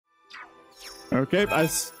Okay,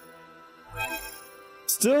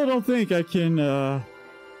 still don't think I can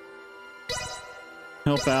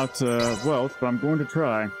help out Welch, but I'm going to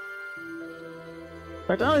try. In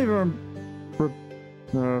fact, I don't even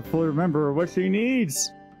fully remember what she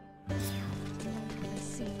needs.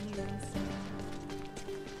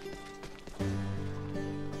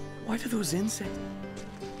 Why do those insects?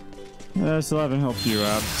 I still haven't helped you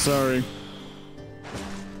out. Sorry.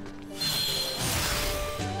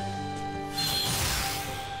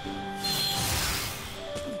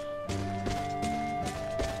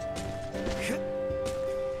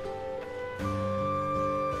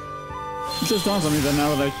 It just dawns on me that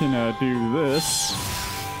now that I can do this,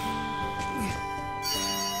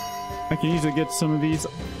 I can easily get some of these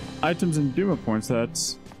items and Duma points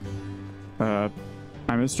that I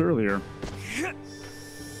missed earlier.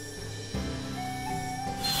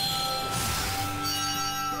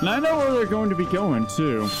 And I know where they're going to be going,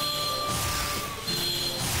 too.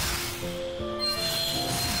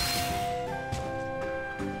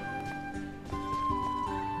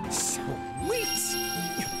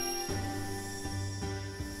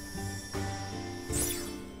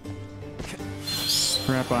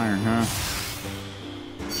 Scrap iron, huh?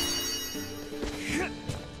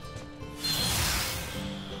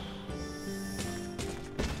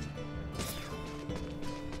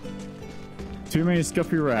 Too many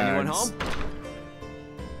scuffy rags. Anyone home?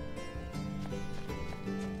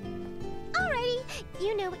 Alrighty,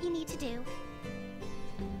 you know what you need to do.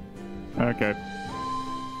 Okay.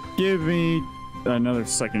 Give me another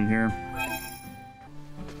second here.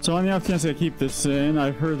 So on the off chance I keep this in,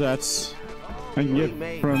 I've heard that I can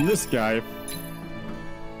get from this guy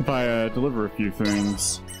if I deliver a few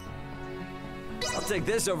things. I'll take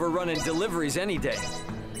this over running deliveries any day.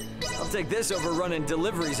 I'll take this over running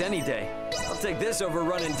deliveries any day. I'll take this over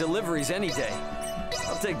running deliveries any day.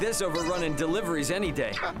 I'll take this over running deliveries any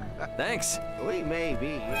day. Thanks. We may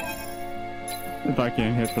be. If I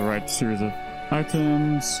can hit the right series of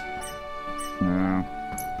items. No.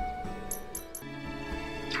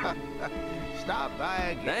 Stop by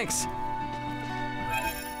again. Thanks.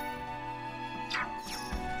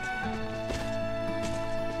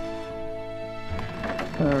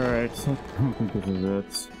 Alright, so I don't think this is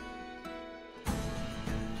it.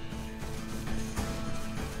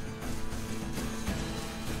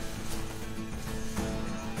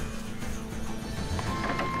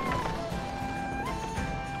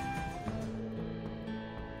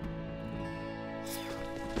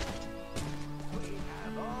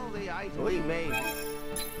 We may.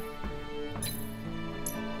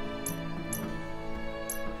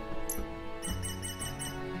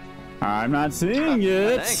 I'm not seeing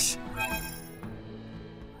it. Thanks.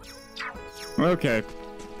 Okay.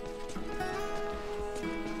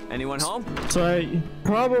 Anyone home? So I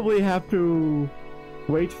probably have to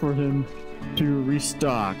wait for him to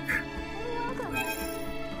restock.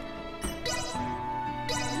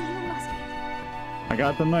 I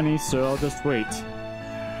got the money, so I'll just wait.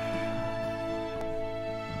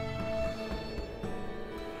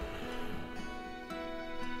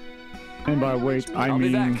 And by wait, I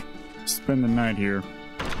mean spend the night here.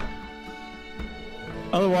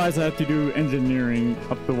 Otherwise, I have to do engineering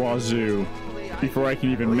up the wazoo before I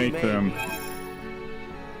can even make them.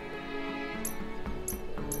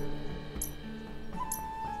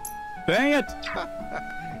 Dang it!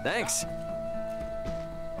 Thanks.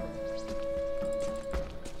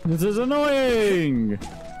 This is annoying!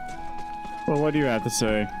 Well, what do you have to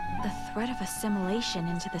say? The threat of assimilation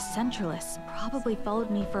into the Centralists probably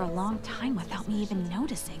followed me for a long time without me even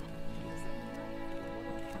noticing.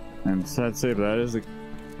 And sad to say, but that is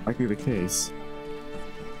likely the case.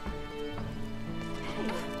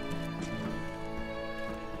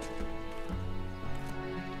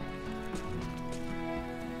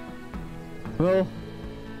 Well,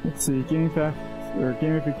 let's see, Game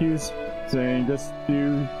FAQs saying just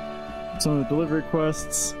do some of the delivery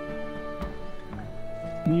quests.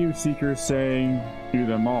 New Seekers saying do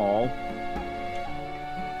them all.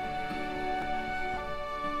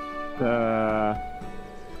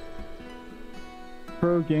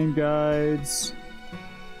 Pro game guides.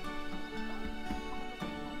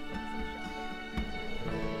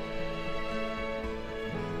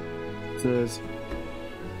 Says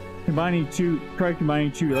try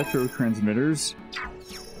combining two electro transmitters.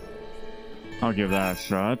 I'll give that a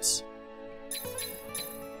shot.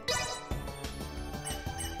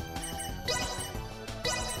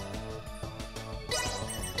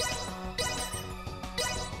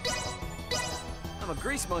 I'm a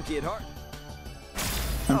grease monkey at heart.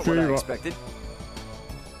 I'm Not sure what I you are. expected.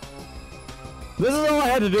 This is all I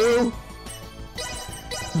had to do.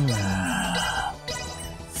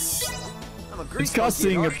 I'm a grease It's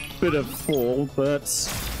costing monkey a at heart. bit of full, but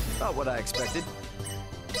About what I expected.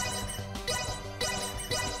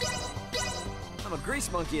 I'm a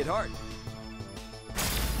grease monkey at heart.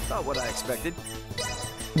 About what I expected.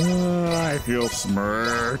 I feel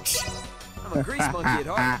smirched. I'm a grease monkey at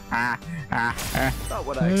heart. About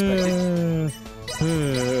what I expected.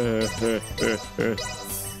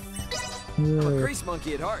 I'm a grease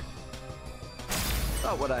monkey at heart.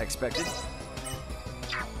 About what I expected.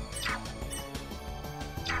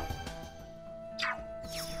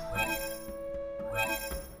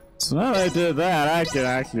 So now that I did that, I can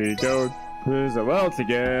actually go to the Welch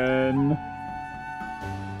again.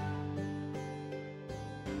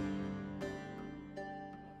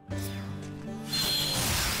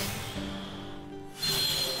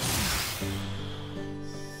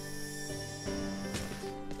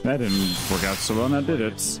 That didn't work out so well, now did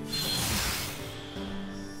it? Sweet!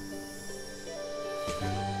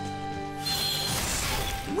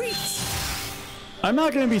 I'm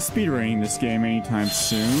not gonna be speedrunning this game anytime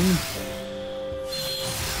soon.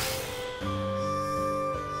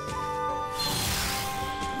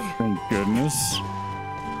 Thank goodness.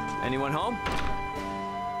 Anyone home?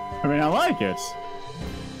 I mean, I like it,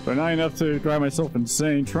 but not enough to drive myself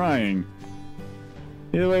insane trying.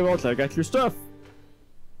 Either way, Welch, I got your stuff.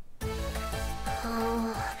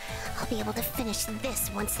 Oh, I'll be able to finish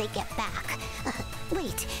this once they get back.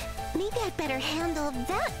 Wait, maybe I'd better handle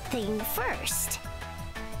that thing first.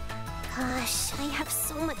 Gosh, I have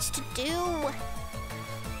so much to do.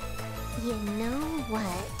 You know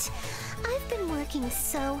what? I've been working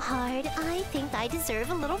so hard, I think I deserve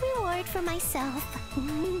a little reward for myself.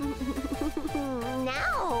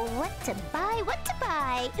 Now, what to buy, what to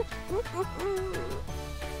buy?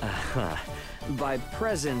 By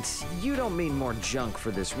presents, you don't mean more junk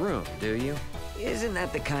for this room, do you? Isn't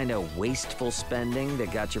that the kind of wasteful spending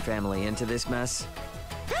that got your family into this mess?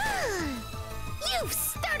 You've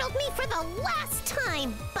startled me for the last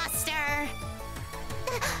time, Buster!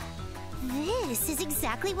 This is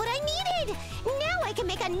exactly what I needed! Now I can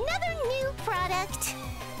make another new product!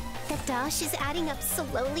 The dosh is adding up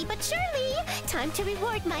slowly but surely. Time to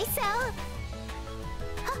reward myself.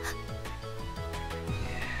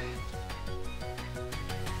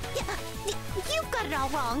 You've got it all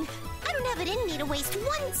wrong. I don't have it in me to waste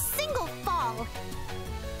one single fall.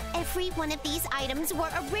 Every one of these items were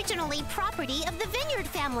originally property of the Vineyard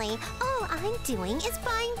family. All I'm doing is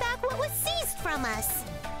buying back what was seized from us.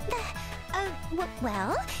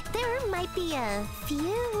 Well, there might be a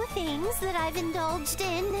few things that I've indulged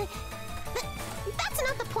in. But that's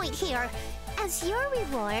not the point here. As your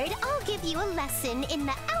reward, I'll give you a lesson in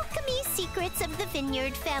the alchemy secrets of the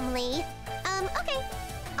Vineyard family. Okay.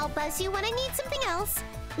 I'll buzz you when I need something else.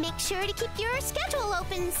 Make sure to keep your schedule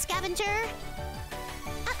open, scavenger.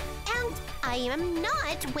 And I am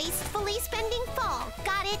not wastefully spending fall.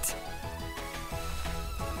 Got it?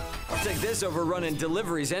 I'll take this over running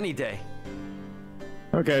deliveries any day.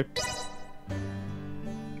 Okay.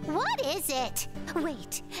 What is it?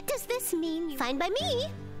 Wait, does this mean you... Fine by me,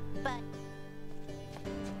 but...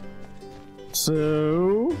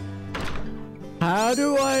 So... how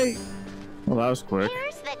do I... well, that was quick.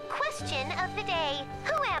 Here's the question of the day.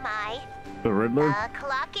 Who am I? The Riddler? The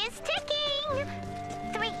clock is ticking.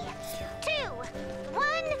 3, 2, 1,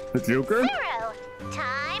 The Joker? 0.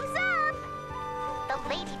 Time's up. The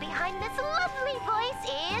lady behind this lovely voice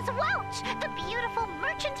is Welch, the beautiful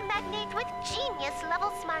merchant magnate with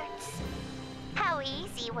genius-level smarts. How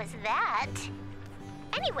easy was that?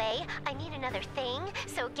 Anyway, I need another thing,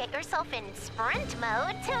 so get yourself in sprint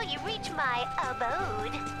mode till you reach my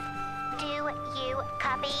abode. Do you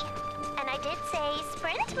copy? And I did say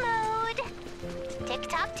sprint mode.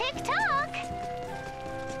 Tick-tock, tick-tock.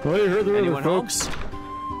 Well, you heard the Riddler, Anyone home? folks.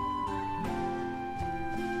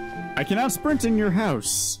 I cannot sprint in your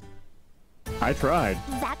house. I tried.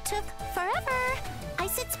 That took forever. I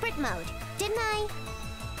said sprint mode, didn't I?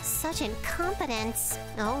 Such incompetence.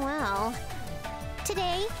 Oh well.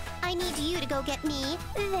 Today, I need you to go get me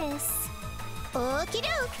this. Okie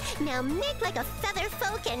doke. Now make like a feather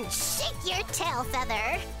folk and shake your tail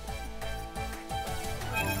feather.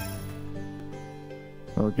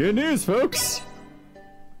 Well, good news, folks.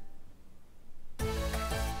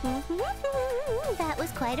 That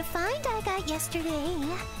was quite a find I got yesterday.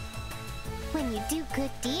 When you do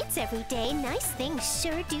good deeds every day, nice things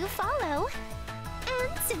sure do follow.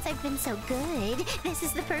 And since I've been so good, this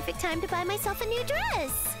is the perfect time to buy myself a new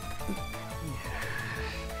dress.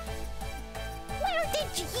 Where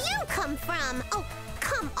did you come from? Oh,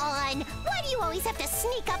 come on. Why do you always have to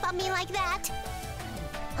sneak up on me like that?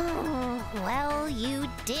 Oh, well, you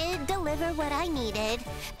did deliver what I needed.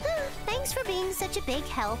 Thanks for being such a big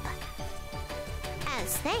help.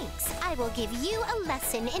 As thanks, I will give you a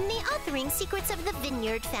lesson in the authoring secrets of the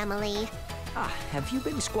Vineyard family. Ah, have you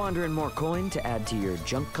been squandering more coin to add to your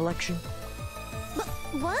junk collection?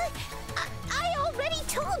 What? I already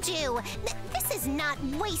told you! This is not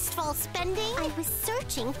wasteful spending. I was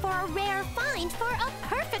searching for a rare find for a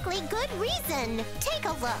perfectly good reason. Take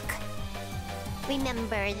a look.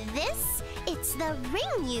 Remember this? It's the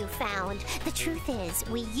ring you found. The truth is,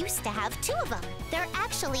 we used to have two of them. They're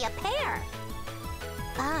actually a pair.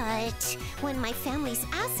 But when my family's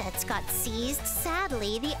assets got seized,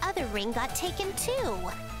 sadly, the other ring got taken too.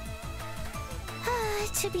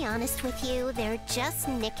 To be honest with you, they're just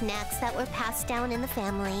knickknacks that were passed down in the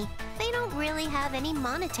family. They don't really have any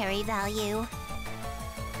monetary value.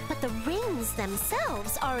 But the rings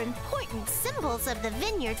themselves are important symbols of the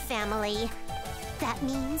Vineyard family. That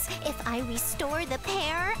means if I restore the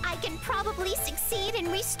pair, I can probably succeed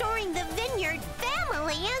in restoring the Vineyard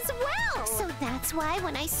family as well! So that's why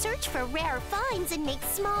when I search for rare finds and make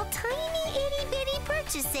small, tiny, itty-bitty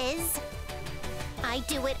purchases, I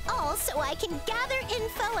do it all so I can gather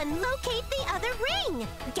info and locate the other ring!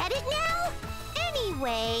 Get it now?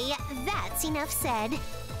 Anyway, that's enough said.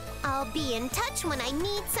 I'll be in touch when I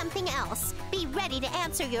need something else. Be ready to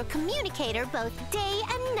answer your communicator both day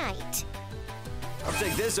and night. I'll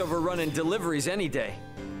take this over running deliveries any day.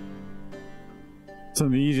 Some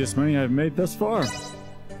of the easiest money I've made thus far.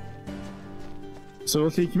 So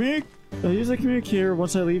with the I'll use the communicator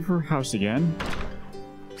once I leave her house again.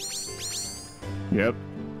 Yep.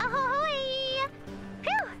 Ahoy!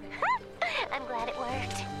 Phew! I'm glad it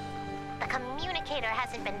worked. The communicator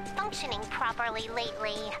hasn't been functioning properly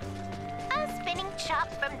lately. A spinning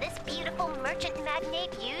chop from this beautiful merchant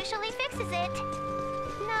magnate usually fixes it.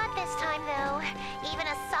 Not this time, though. Even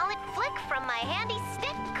a solid flick from my handy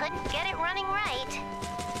stick couldn't get it running right.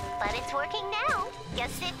 But it's working now.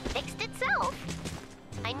 Guess it fixed itself.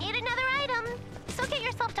 I need another item, so get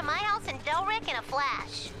yourself to my house in Delric in a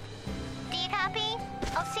flash. Do you copy?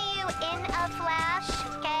 I'll see you in a flash,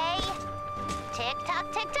 okay?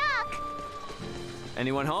 Tick-tock, tick-tock.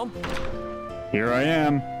 Anyone home? Here I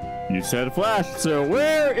am. You said flash, so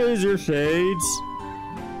where is your shades?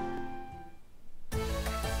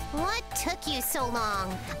 What took you so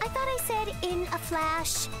long? I thought I said in a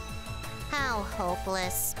flash. How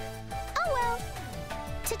hopeless. Oh well.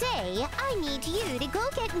 Today, I need you to go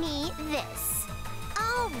get me this.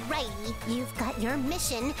 Alrighty, you've got your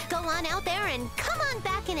mission. Go on out there and come on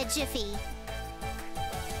back in a jiffy.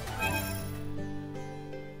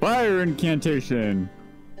 Fire incantation.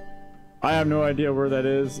 I have no idea where that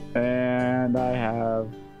is, and I have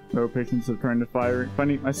no patience of trying to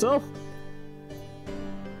find it myself.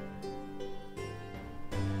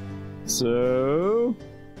 So,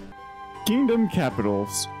 Kingdom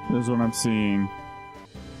Capitals is what I'm seeing.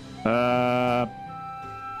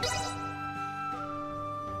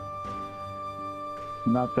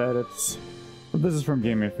 Not that it's... This is from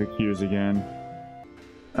Game FAQs again.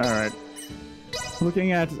 Alright.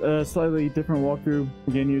 Looking at a slightly different walkthrough,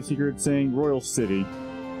 again, new secret saying Royal City.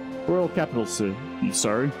 Royal Capital City,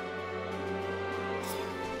 sorry.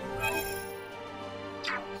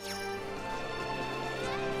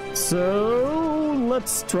 So,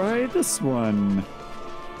 let's try this one.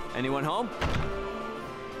 Anyone home?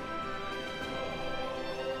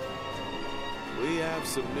 We have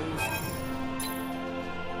some news.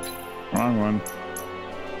 Wrong one.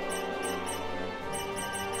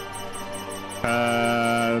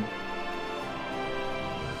 I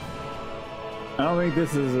don't think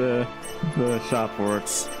this is the shop for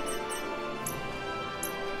it.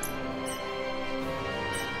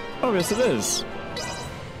 Oh, yes it is.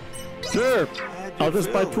 Sure, I'll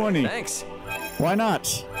just buy 20. Thanks. Why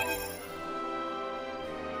not?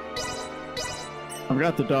 I've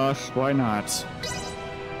got the dosh, why not?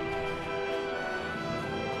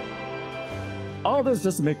 All this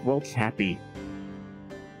just to make Welch happy.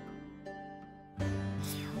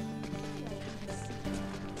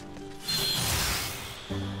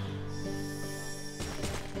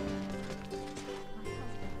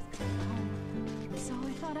 So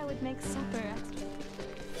I thought I would make supper.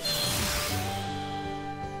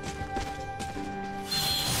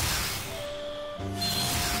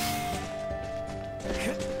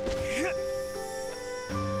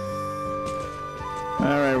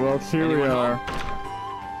 Alright, well, here we are.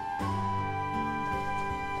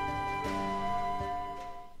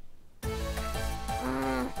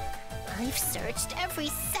 I've searched every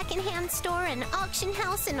secondhand store and auction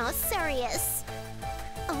house in Osirius.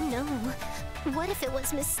 Oh no, What if it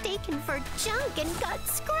was mistaken for junk and got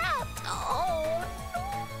scrapped? Oh,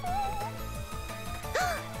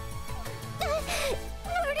 no.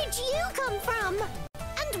 Where did you come from?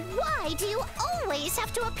 And why do you always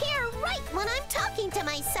have to appear right when I'm talking to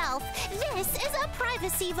myself? This is a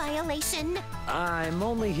privacy violation. I'm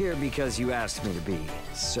only here because you asked me to be.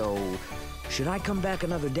 So, should I come back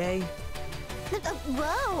another day?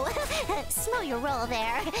 Whoa! Slow your roll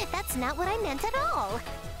there. That's not what I meant at all.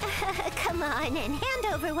 Come on and hand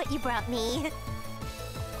over what you brought me.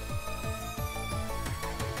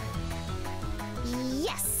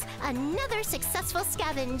 Yes! Another successful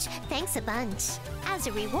scavenge. Thanks a bunch. As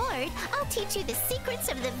a reward, I'll teach you the secrets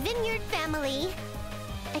of the Vineyard family.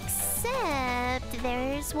 Except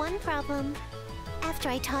there's one problem. After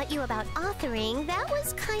I taught you about authoring, that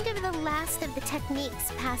was kind of the last of the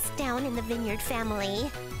techniques passed down in the Vineyard family.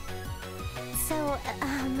 So,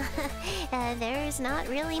 there's not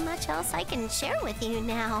really much else I can share with you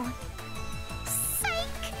now.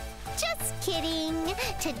 Psych! Just kidding.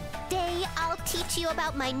 Today, I'll teach you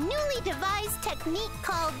about my newly devised technique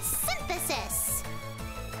called synthesis.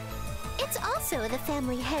 It's also the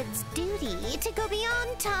family head's duty to go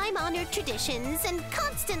beyond time-honored traditions and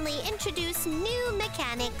constantly introduce new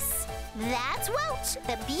mechanics. That's Welch,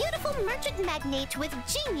 the beautiful merchant magnate with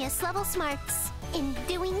genius-level smarts. In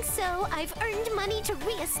doing so, I've earned money to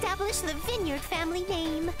re-establish the Vineyard family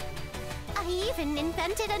name. I even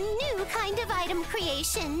invented a new kind of item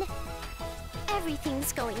creation.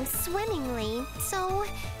 Everything's going swimmingly, so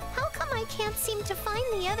how come I can't seem to find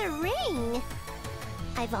the other ring?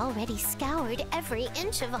 I've already scoured every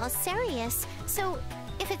inch of Alcerius, so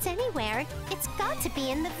if it's anywhere, it's got to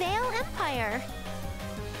be in the Vale Empire.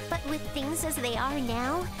 But with things as they are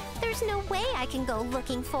now, there's no way I can go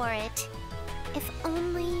looking for it. If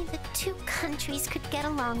only the two countries could get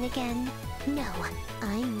along again. No,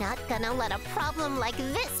 I'm not gonna let a problem like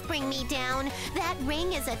this bring me down. That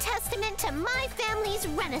ring is a testament to my family's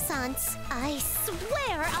renaissance. I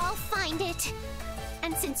swear I'll find it.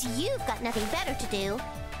 And since you've got nothing better to do,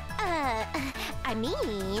 I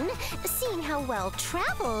mean, seeing how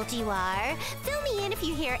well-traveled you are, fill me in if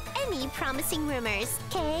you hear any promising rumors,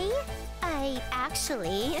 okay? I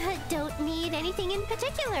actually don't need anything in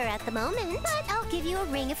particular at the moment, but I'll give you a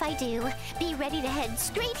ring if I do. Be ready to head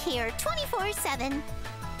straight here 24/7.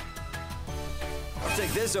 I'll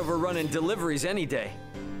take this over running deliveries any day.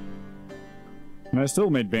 And I still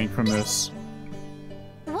made bank from this.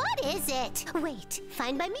 What is it? Wait,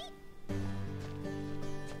 fine by me?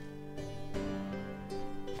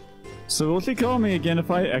 So will she call me again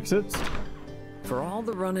if I exit? For all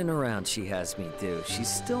the running around she has me do,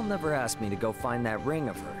 she's still never asked me to go find that ring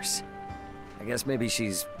of hers. I guess maybe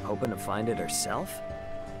she's hoping to find it herself?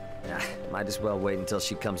 Might as well wait until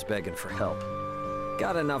she comes begging for help.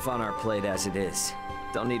 Got enough on our plate as it is.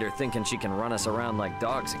 Don't need her thinking she can run us around like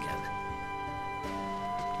dogs again.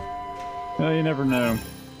 Well, you never know.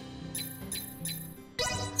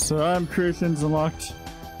 So I'm creations unlocked.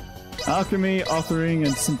 Alchemy, authoring,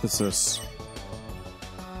 and synthesis.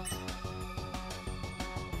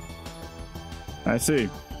 I see.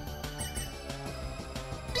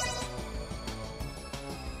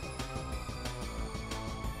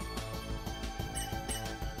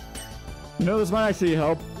 You know, this might actually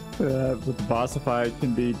help with the boss if I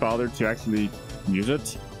can be bothered to actually use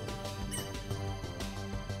it.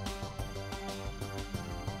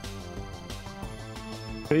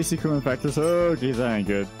 Basic human factors. Oh, geez, that ain't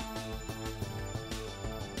good.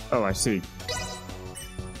 Oh, I see.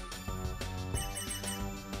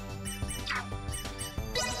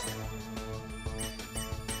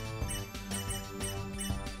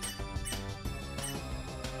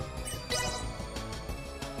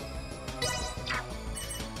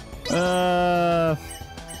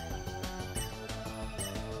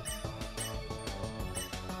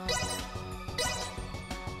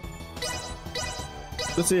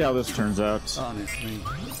 Let's see how this turns out. Honestly,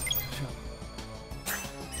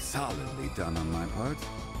 solidly done on my part.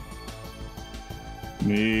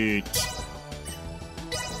 Neat.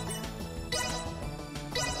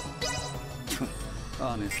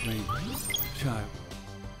 Honestly, child,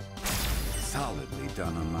 solidly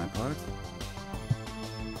done on my part.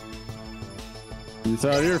 It's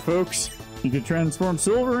out here, folks. You can transform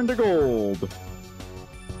silver into gold.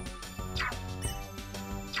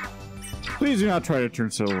 Please do not try to turn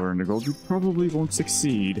silver into gold. You probably won't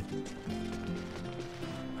succeed.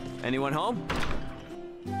 Anyone home?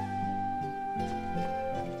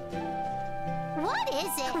 What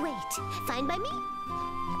is it? Wait, fine by me?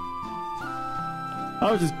 I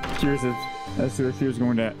was just curious as to if he was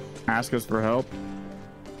going to ask us for help.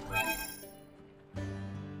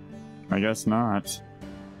 I guess not.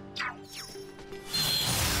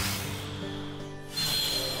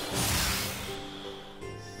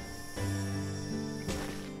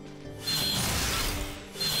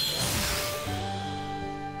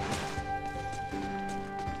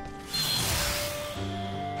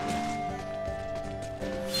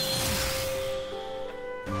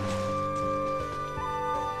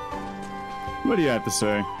 What do you have to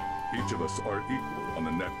say? Each of us are equal on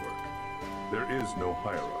the network. There is no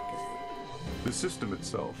hierarchy. The system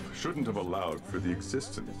itself shouldn't have allowed for the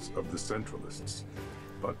existence of the Centralists.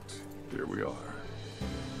 But here we are.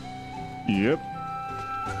 Yep.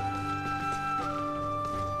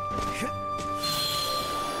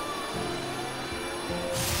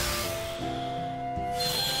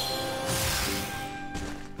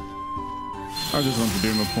 I just want to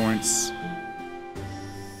do my points.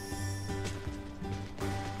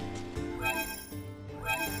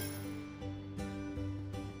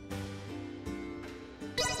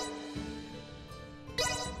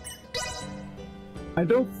 I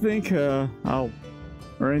don't think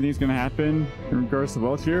anything's gonna happen in regards to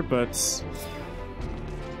Welch here, but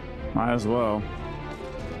might as well.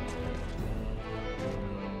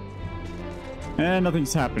 And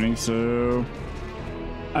nothing's happening, so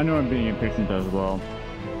I know I'm being impatient as well.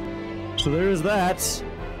 So there is that.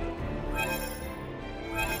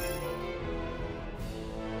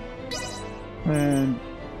 And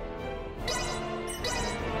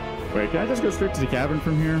wait, can I just go straight to the cabin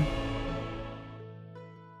from here?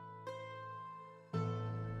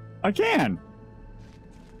 I can!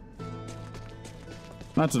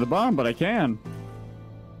 Not to the bottom, but I can.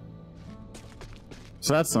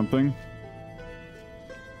 So that's something.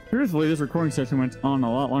 Truthfully, this recording session went on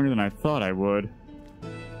a lot longer than I thought I would.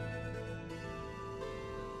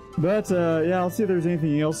 But, yeah, I'll see if there's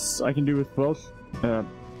anything else I can do with Welch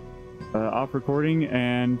off recording,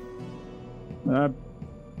 and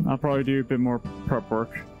I'll probably do a bit more prep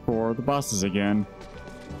work for the bosses again.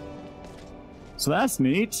 So that's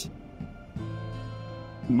neat.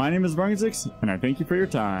 My name is Brungensix, and I thank you for your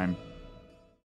time.